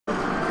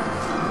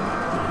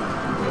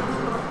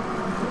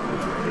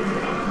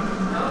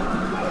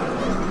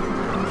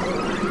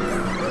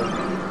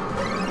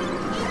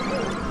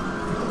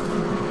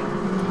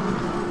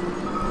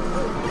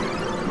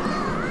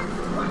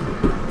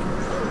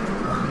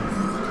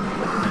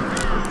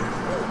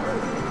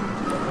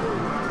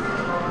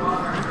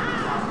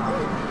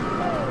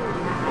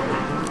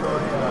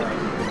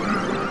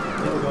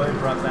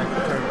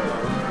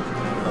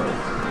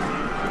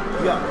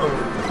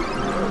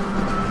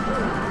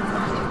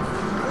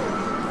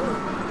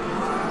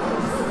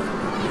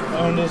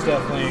Pwned is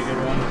definitely a good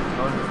one.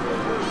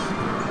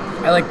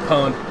 I like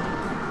Pwned.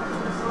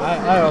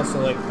 I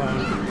also like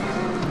Pwned.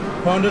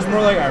 Pwned is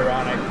more like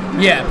ironic.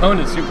 Yeah,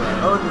 Pwned is super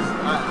ironic. Pwned is,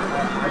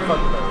 I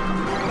fuck with that.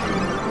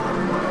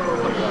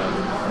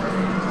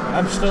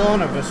 I'm still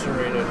on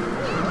Eviscerated.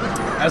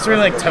 That's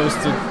really like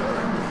Toasted.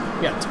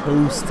 Yeah,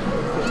 Toasted.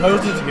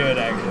 Toasted's good,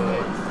 actually.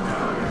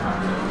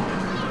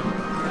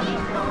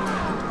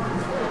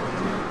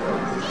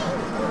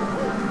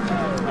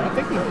 I don't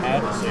think he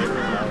had a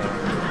saber power.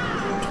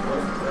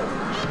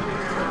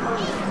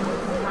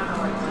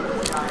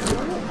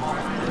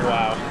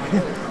 Wow.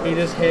 He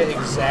just hit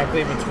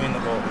exactly between the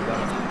both of them.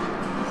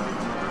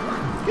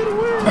 Get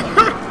away!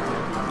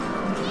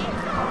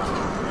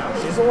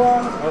 She's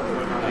alive. Oh,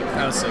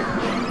 That was sick.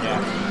 yeah.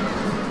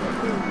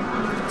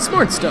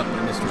 Smart stuff,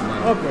 Mr.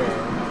 Mike. Okay.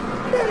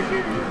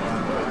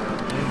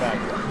 And back.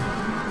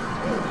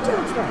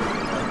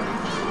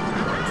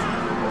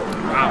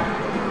 Wow.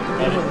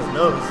 Hit with his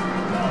nose.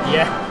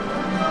 Yeah.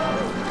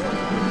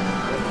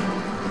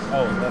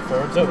 Oh, that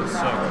forward tilt was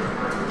sick.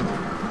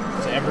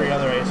 So every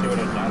other ace he would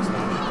have down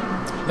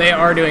smash. They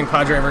are doing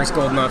Padre vs.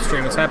 Golden off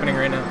stream. It's happening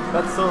right now.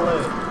 That's so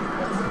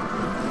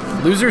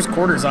lame. Losers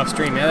quarters off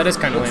stream. Yeah, that is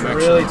kind of lame, It's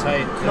actually. really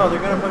tight. No, they're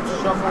gonna put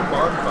Shuffle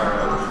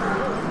Bonfire.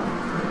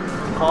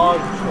 Hog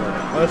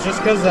shit. Well, it's just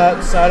because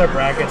that side of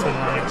bracket's been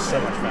running so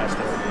much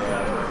faster.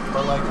 Yeah.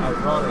 But like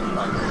ironic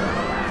factor.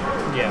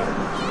 Yeah.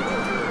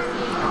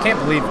 I can't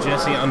believe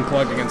Jesse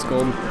unplugged against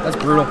Golden. That's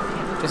brutal.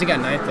 Jesse got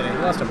 9th today. He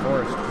lost to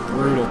Forrest.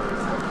 Brutal.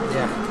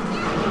 Yeah.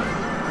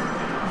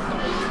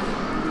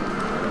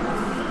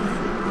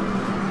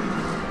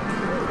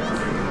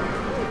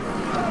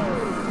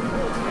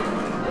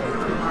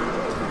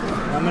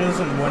 Winners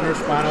and winners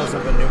finals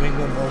of the New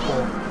England local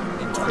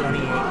in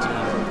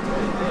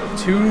 2018.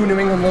 2 New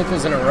England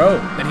locals in a row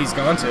that he's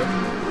gone to.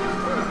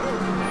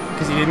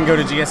 Because he didn't go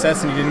to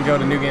GSS and he didn't go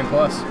to New Game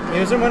Plus. He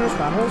was in winners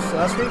finals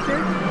last week here?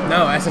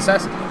 No,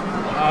 SSS.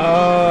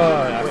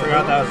 Oh, I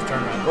forgot that was a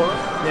tournament.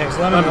 Yeah, because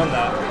Lemon won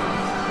that.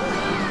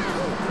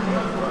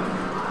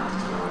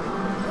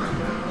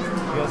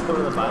 You guys come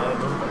to the final?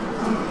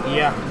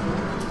 Yeah.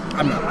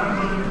 I'm not.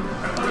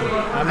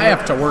 I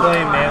have to work.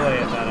 Playing Melee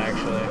at that,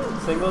 actually.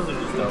 Singles or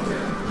just doubles?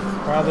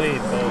 Probably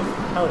both.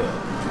 Hell yeah.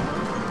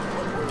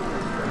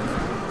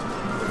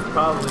 It's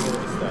probably gonna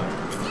be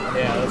stacked.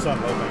 Yeah, that's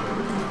what I'm hoping.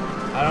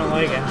 I don't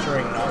like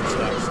entering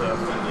non-stack stuff.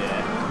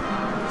 Yeah.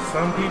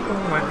 Some people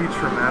might be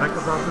traumatic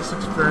about this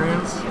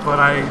experience,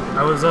 but I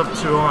was up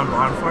 2-0 on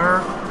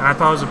Bonfire, and I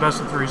thought it was a best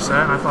of 3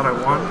 set, and I thought I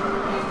won,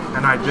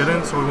 and I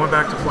didn't, so we went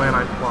back to play, and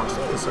I lost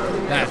the set.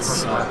 That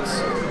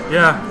sucks.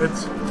 Yeah,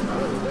 it's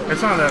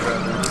not that bad,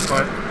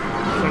 but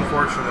it's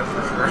unfortunate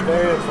for sure.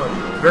 Very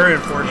unfortunate. Very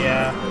unfortunate.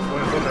 Yeah.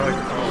 When I like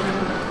to call it.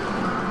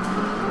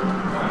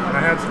 And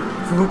I had some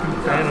flipping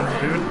Phantom,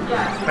 dude.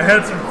 I had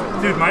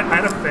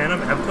a Phantom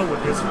F-tilt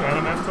with his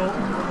Phantom F-tilt,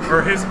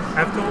 or his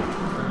F-tilt,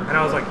 and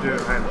I was like, dude,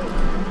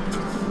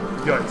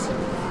 yikes.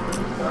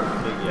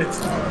 It's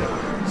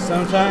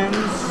Sometimes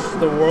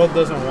the world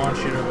doesn't want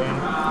you to win,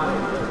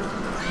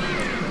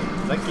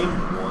 That game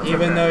won.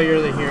 even though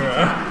you're the hero.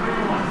 That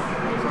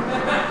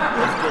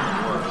game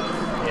won.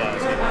 Yeah,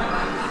 it's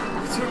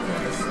good.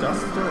 Is Stuff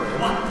still in?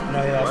 No,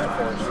 he lost to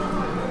Force.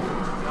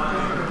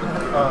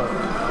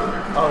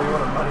 Oh, you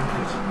want a money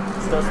match?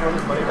 Stuff won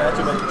his money match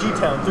about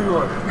G-Town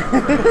 3-1.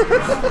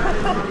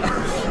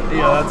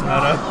 Yeah, that's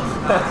meta.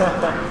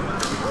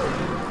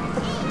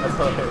 That's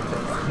hilarious.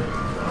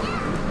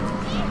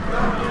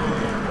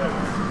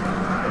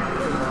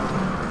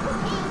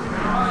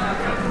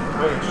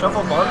 Wait,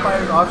 Shuffle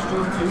Bonfire's off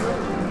stream too?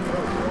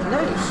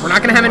 Nice. We're not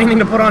going to have anything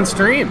to put on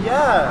stream.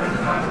 Yeah.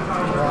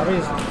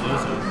 Robbie's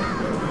easy.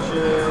 We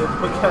should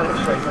put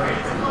Counter-Strike on.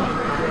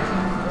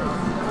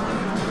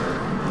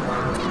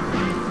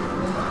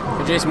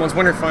 Hey, Jason, once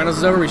winter finals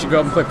is over, we should go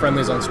up and play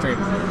friendlies on stream.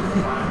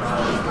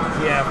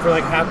 Yeah, for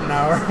like half an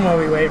hour while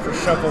we wait for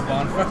Shuffle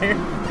Bonfire.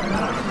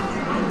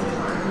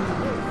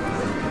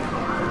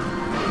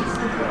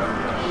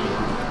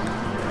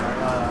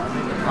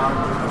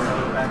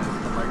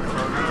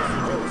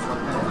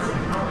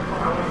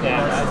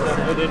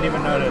 Yeah, I didn't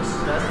even notice.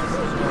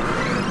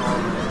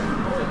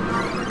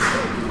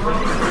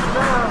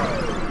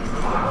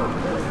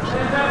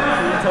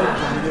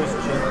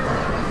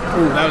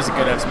 Ooh, that was a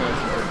good X move.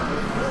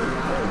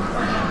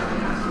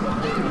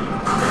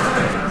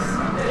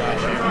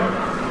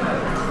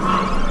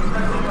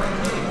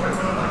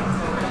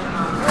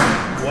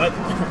 What?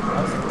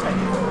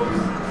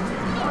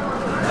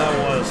 That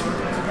was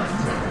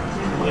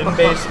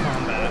limb-based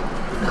combat.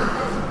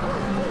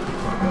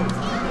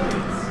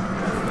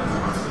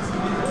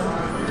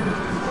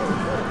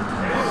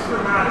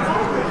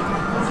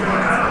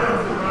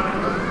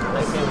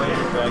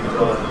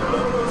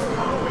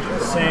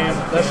 Same.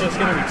 That's just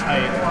gonna be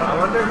tight. I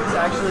wonder who's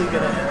actually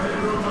gonna enter.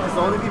 Because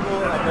the only people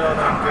I know that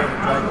are good at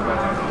Dragon Ball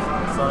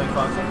are Sonic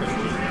Fox and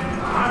Christian.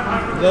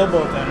 They'll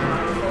both enter.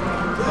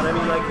 But I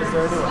mean, like, is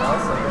there anyone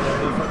else? Like, are there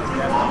any fucking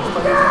Japanese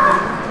players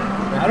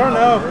out there? I don't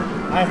know.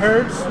 I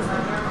heard.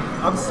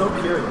 I'm so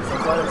curious.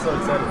 That's why I'm so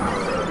excited.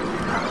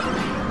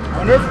 I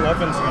wonder if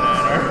Leffen's gonna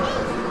enter.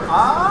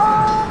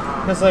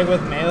 Because like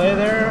with melee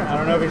there, I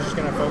don't know if he's just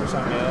gonna focus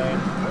on melee. He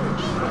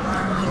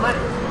might.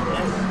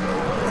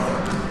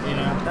 You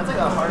know? That's like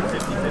a hard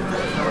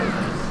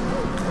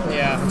 50-50.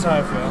 Yeah, that's how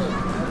I feel.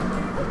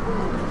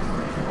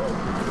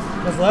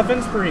 Because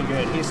Leffen's pretty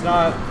good. He's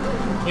not.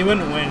 He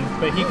wouldn't win,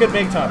 but he could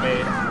make top 8.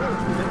 You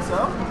think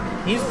so?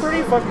 He's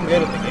pretty fucking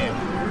good at the game.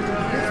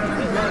 He's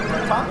pretty good,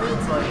 but top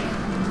 8's like.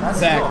 That's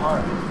Zach. so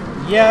hard.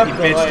 Yeah, He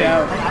but bitched like,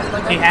 out.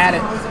 He had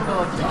it.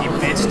 He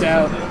bitched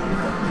out.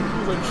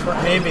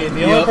 Maybe.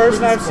 The only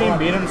person I've seen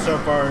beat him so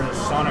far is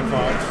Sonic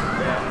Fox.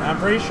 I'm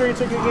pretty sure he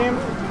took a game.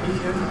 He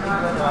went 10-2.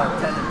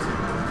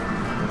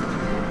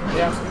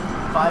 Yeah.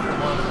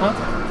 5-1. Huh?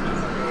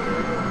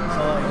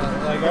 So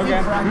Like, if he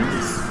okay.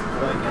 practice,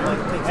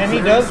 takes And a he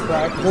series, does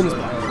practice.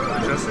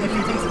 Jesse, If he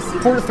takes a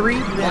series, Quarter 3,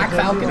 Black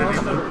Falcon. did he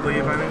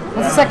leave? I mean,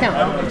 What's the second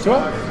round?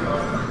 Sure.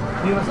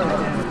 He was like,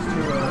 damn, it's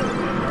too early.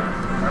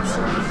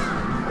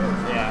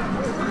 Yeah.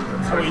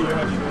 How are you?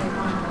 How you doing?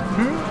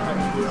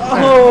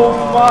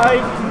 Oh my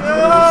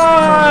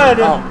god!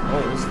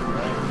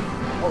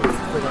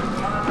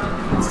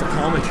 it's the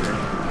commentary.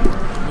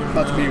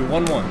 About to be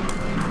 1-1.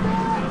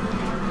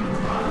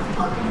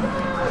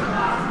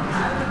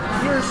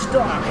 Your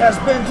stock has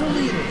been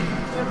deleted.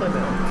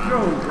 Go,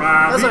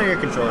 Robbie. that's not your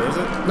controller, is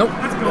it? Nope.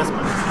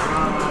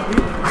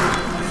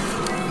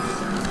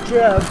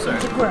 Jab to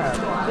grab.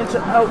 Into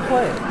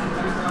outplay.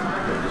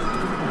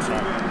 I'm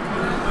sorry.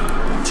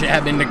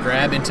 Jab into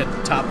grab into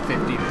top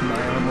 50 for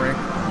my arm rig.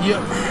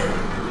 Yep.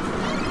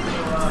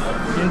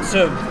 And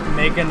to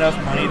make enough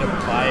money to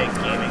buy a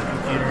gaming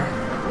computer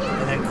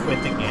and then quit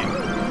the game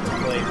to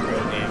play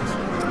real games.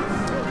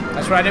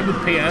 That's what I did with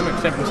PM,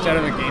 except instead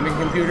of a gaming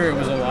computer, it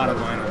was a lot of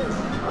vinyl.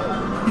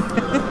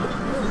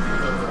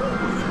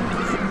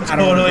 I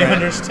don't Totally regret it.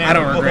 understandable. I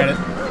don't regret it.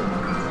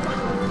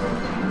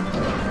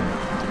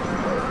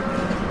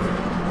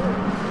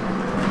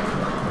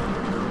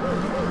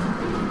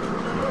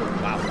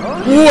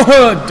 Wow.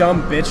 Whoa,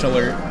 dumb bitch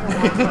alert.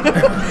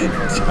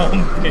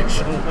 Dumb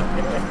bitch alert.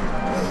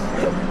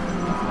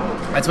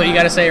 That's what you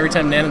gotta say every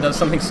time Nana does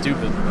something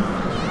stupid.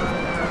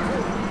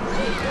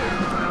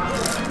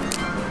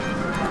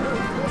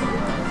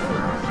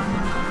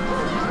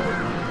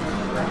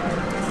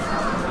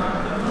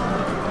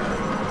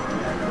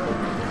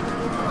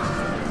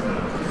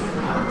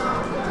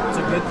 It's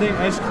a good thing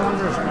ice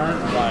climbers aren't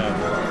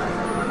viable.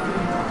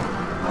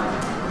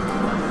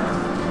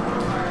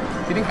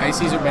 Do you think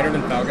Ices are better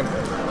than Falcon?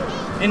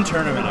 In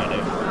tournament, I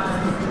do.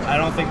 I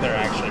don't think they're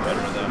actually better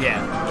though. Yeah.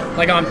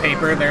 Like on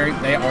paper,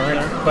 they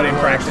aren't, but in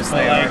practice But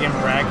they like are. in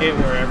bracket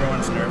where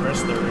everyone's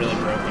nervous, they're really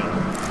broken.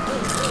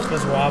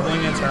 Because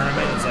wobbling in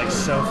tournament is like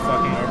so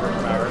fucking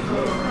overpowered.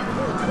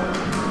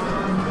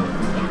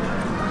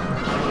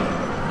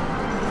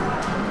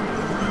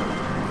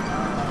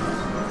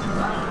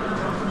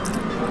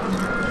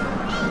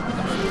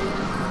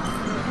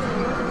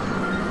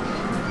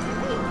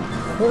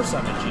 Of course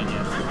I'm a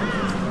genius.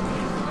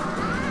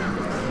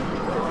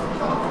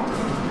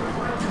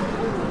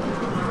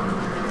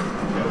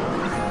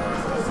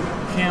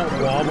 Can't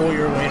wobble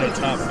your way to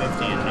top 50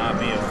 and not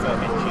be a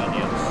fucking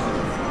genius.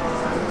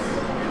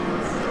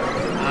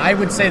 I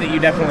would say that you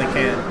definitely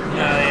can. No,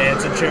 yeah,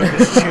 it's a joke.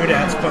 His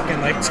shootout's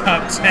fucking like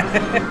top 10.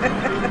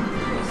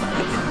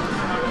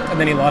 And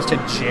then he lost to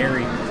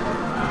Jerry.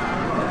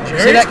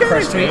 Jerry's see that kinda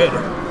crush tweet? good.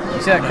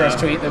 You see that crush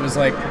tweet that was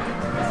like,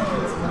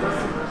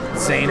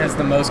 Zane has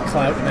the most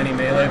clout of any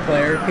Melee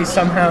player. He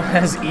somehow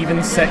has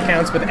even set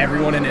counts with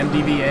everyone in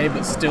MDVA,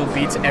 but still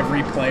beats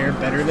every player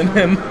better than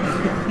him.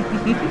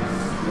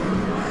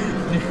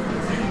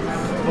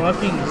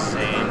 Fucking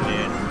insane,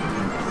 dude.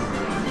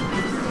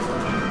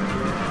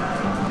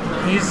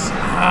 He's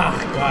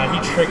God, he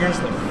triggers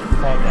the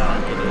fuck out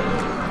of me,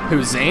 dude.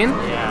 Who, Zane?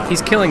 Yeah.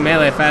 He's killing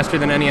Melee faster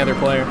than any other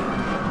player.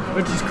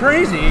 Which is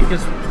crazy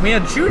because we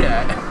had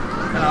shootout,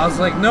 and I was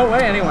like, no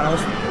way anyone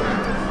else.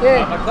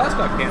 Yeah. My class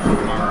got canceled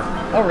tomorrow.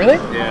 Oh, really?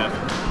 Yeah.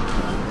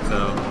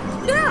 So.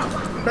 Yeah.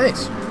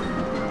 Nice. Is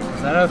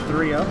that a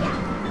 3-0?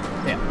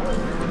 Yeah.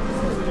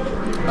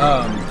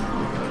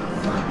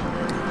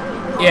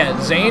 Yeah,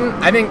 Zane,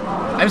 I think,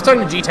 I was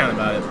talking to G-Town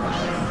about it,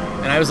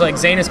 and I was like,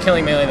 Zane is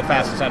killing Melee the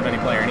fastest out of any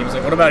player, and he was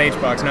like, what about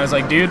H-Box? And I was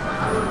like, dude,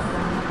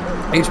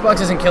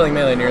 H-Box isn't killing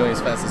Melee nearly as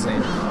fast as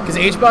Zane, because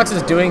H-Box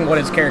is doing what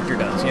his character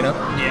does, you know?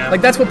 Yeah. Like,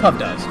 that's what Puff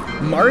does.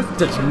 Marth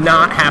does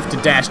not have to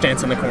dash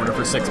dance in the corner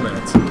for 6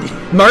 minutes.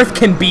 Marth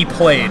can be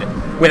played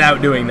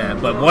without doing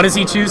that, but what does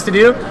he choose to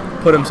do?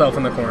 Put himself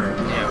in the corner.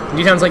 Yeah. And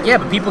G-Town's like, yeah,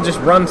 but people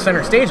just run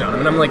center stage on him,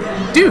 and I'm like,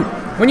 dude,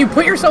 when you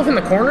put yourself in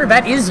the corner,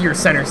 that is your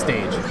center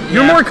stage.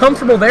 You're Yeah. more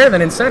comfortable there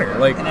than in center.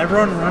 Like, And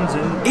everyone runs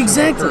in.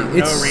 exactly. For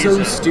It's no so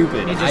reason.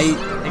 stupid. He just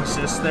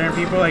exists there, and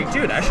people are like,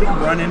 dude, I should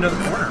run into the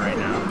corner right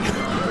now.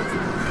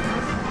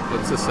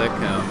 What's the set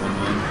count?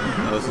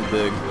 1-1. Oh, this is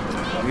big.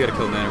 We gotta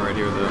kill Nana right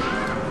here, though.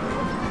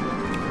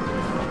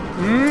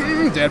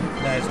 Dead.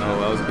 That is Oh,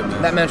 that was a good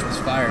match. That match was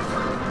fire.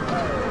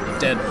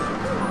 Dead.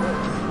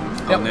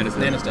 Oh, Yep, Nana's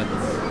dead. Nana's dead.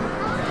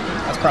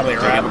 That's probably a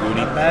wrap.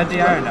 Not bad DI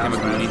or no?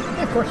 Yamaguni.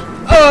 Yeah, of course.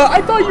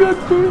 I thought you had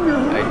food in your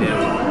hand. I did.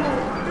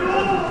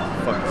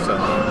 Fuck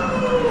yourself.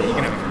 You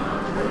can have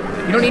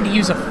it. You don't need to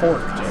use a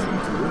fork, Jay.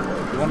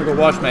 You want to go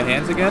wash my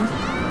hands again?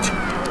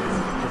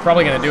 You're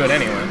probably gonna do it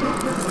anyway.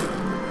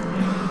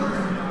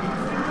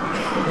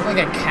 You're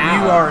like a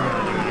cow. You are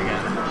gonna do it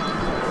again.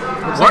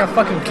 Looks like a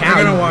fucking cow.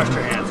 You're gonna wash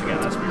your hands again.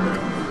 Let's be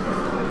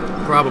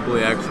real.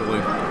 Probably,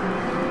 actually.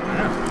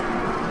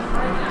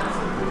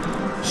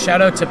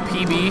 Shout out to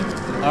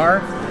PBR.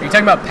 Are you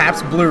talking about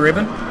Pabst Blue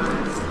Ribbon?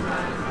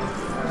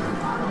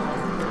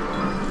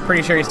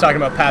 Pretty sure he's talking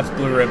about Pabst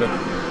Blue Ribbon.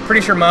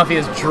 Pretty sure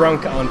Mafia's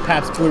drunk on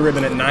Pabst Blue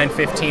Ribbon at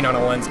 9:15 on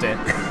a Wednesday.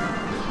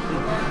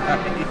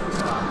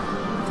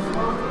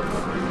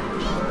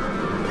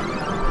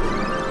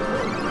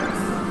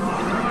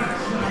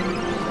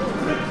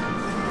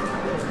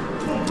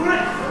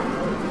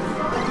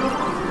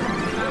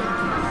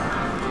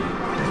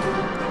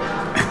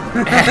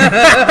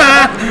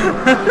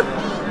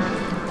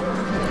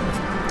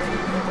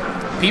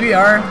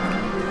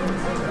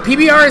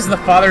 PBR is the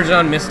Father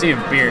John Misty of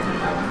beer.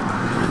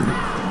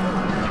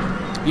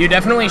 You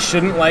definitely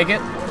shouldn't like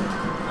it,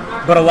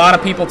 but a lot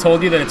of people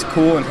told you that it's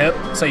cool and hip,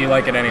 so you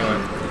like it anyway.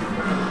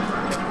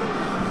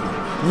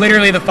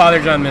 Literally the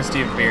Father John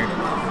Misty of beer.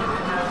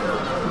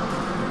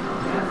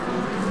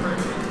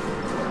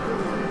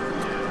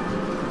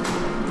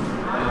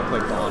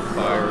 Like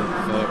bonfire.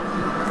 Fuck.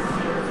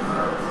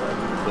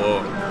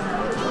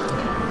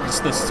 Whoa. It's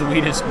the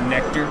sweetest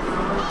nectar.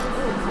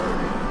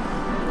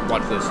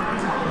 Watch this.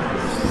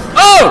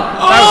 Oh!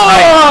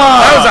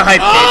 That was a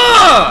hype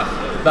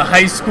cake. The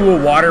high school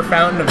water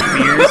fountain of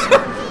beers.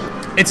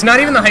 It's not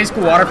even the high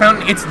school water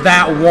fountain, it's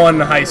that one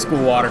high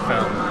school water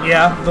fountain.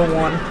 Yeah, the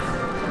one.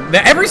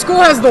 Every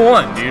school has the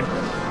one, dude.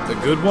 The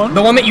good one?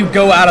 The one that you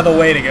go out of the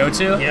way to go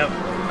to. Yep.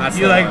 That's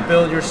You the like one.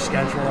 build your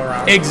schedule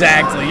around it.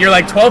 Exactly. You're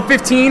like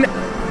 12:15.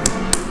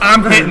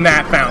 I'm hitting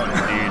that fountain,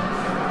 dude.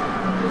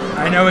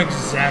 I know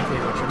exactly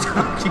what you're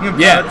talking about.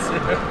 Yeah. Too.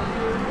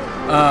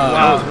 That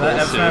Wow, was that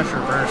F bullshit. smash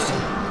reversed.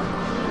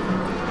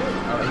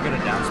 Oh, he could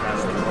have down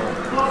smashed the roll.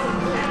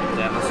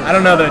 Damn, this is I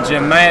don't know though,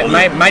 Jim.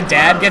 My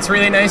dad gets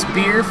really nice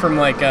beer from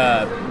like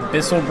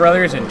Bissell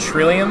Brothers and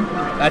Trillium.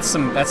 That's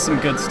some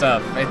good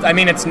stuff. I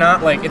mean, it's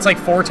not like it's like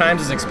 4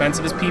 times as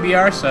expensive as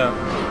PBR, so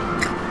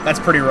that's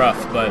pretty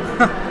rough. But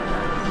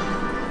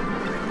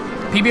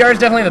PBR is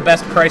definitely the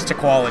best price to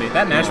quality.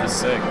 That match was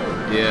sick.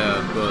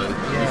 Yeah, but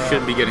you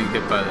shouldn't be getting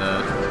hit by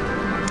that.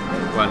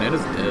 Wow, Ned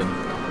is dead.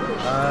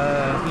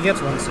 he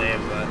gets one save,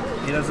 but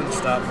he doesn't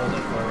stop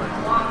holding forward.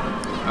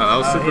 Oh, that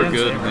was he super didn't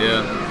good. save it.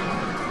 Yeah.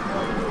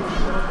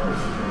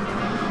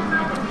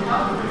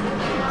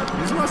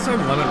 When's the last time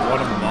Lemon won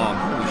a mom?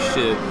 Holy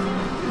shit.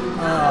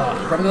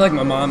 Probably like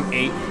my mom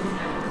 8.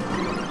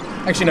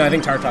 Actually, no, I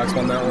think Tartalk's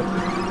won that one.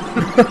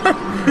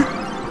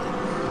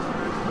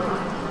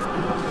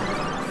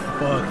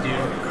 Fuck,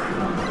 dude.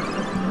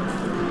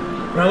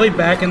 Probably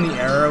back in the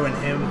era when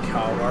him and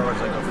Kalwar was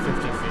like a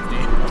 50-50.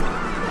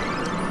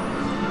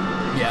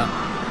 Yeah.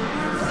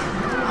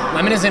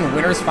 Lemon is in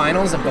winners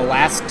finals of the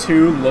last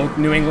 2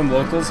 New England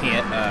locals he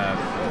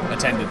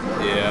attended.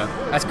 Yeah.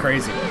 That's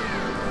crazy.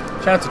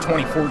 Shout out to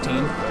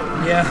 2014.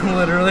 Yeah,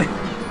 literally.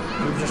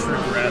 We've just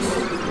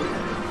regressed.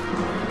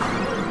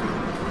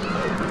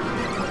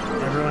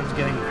 Everyone's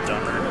getting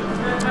dumber.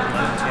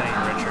 Everyone's getting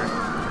richer.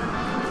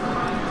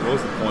 What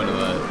was the point of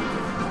that?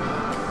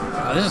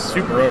 This is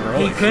super over.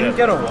 Holy He couldn't shit.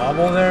 get a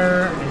wobble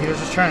there, and he was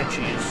just trying to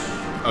cheese.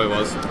 Oh, he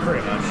was?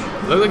 Pretty much.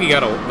 It looked like he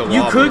got the wobble.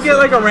 You could get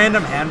like a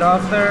random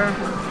handoff there,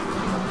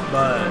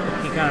 but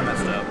he kind of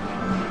messed up.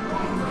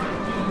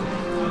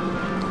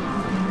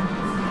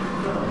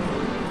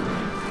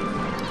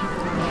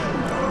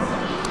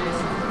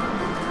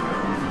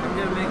 I'm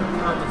gonna make a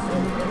promise.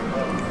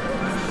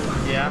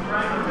 Yeah.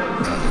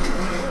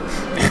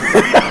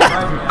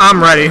 I'm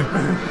ready.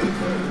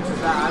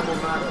 That I will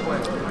not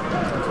quit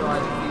until I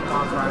defeat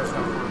Bonfire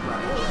Stuff.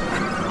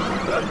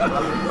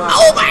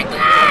 Oh my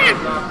god!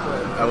 Not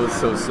quit. That was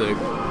so sick. You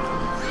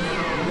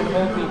can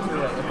hold me to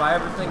it. If I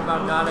ever think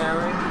about not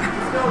airing,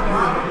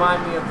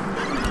 remind me of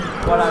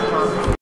what I promised.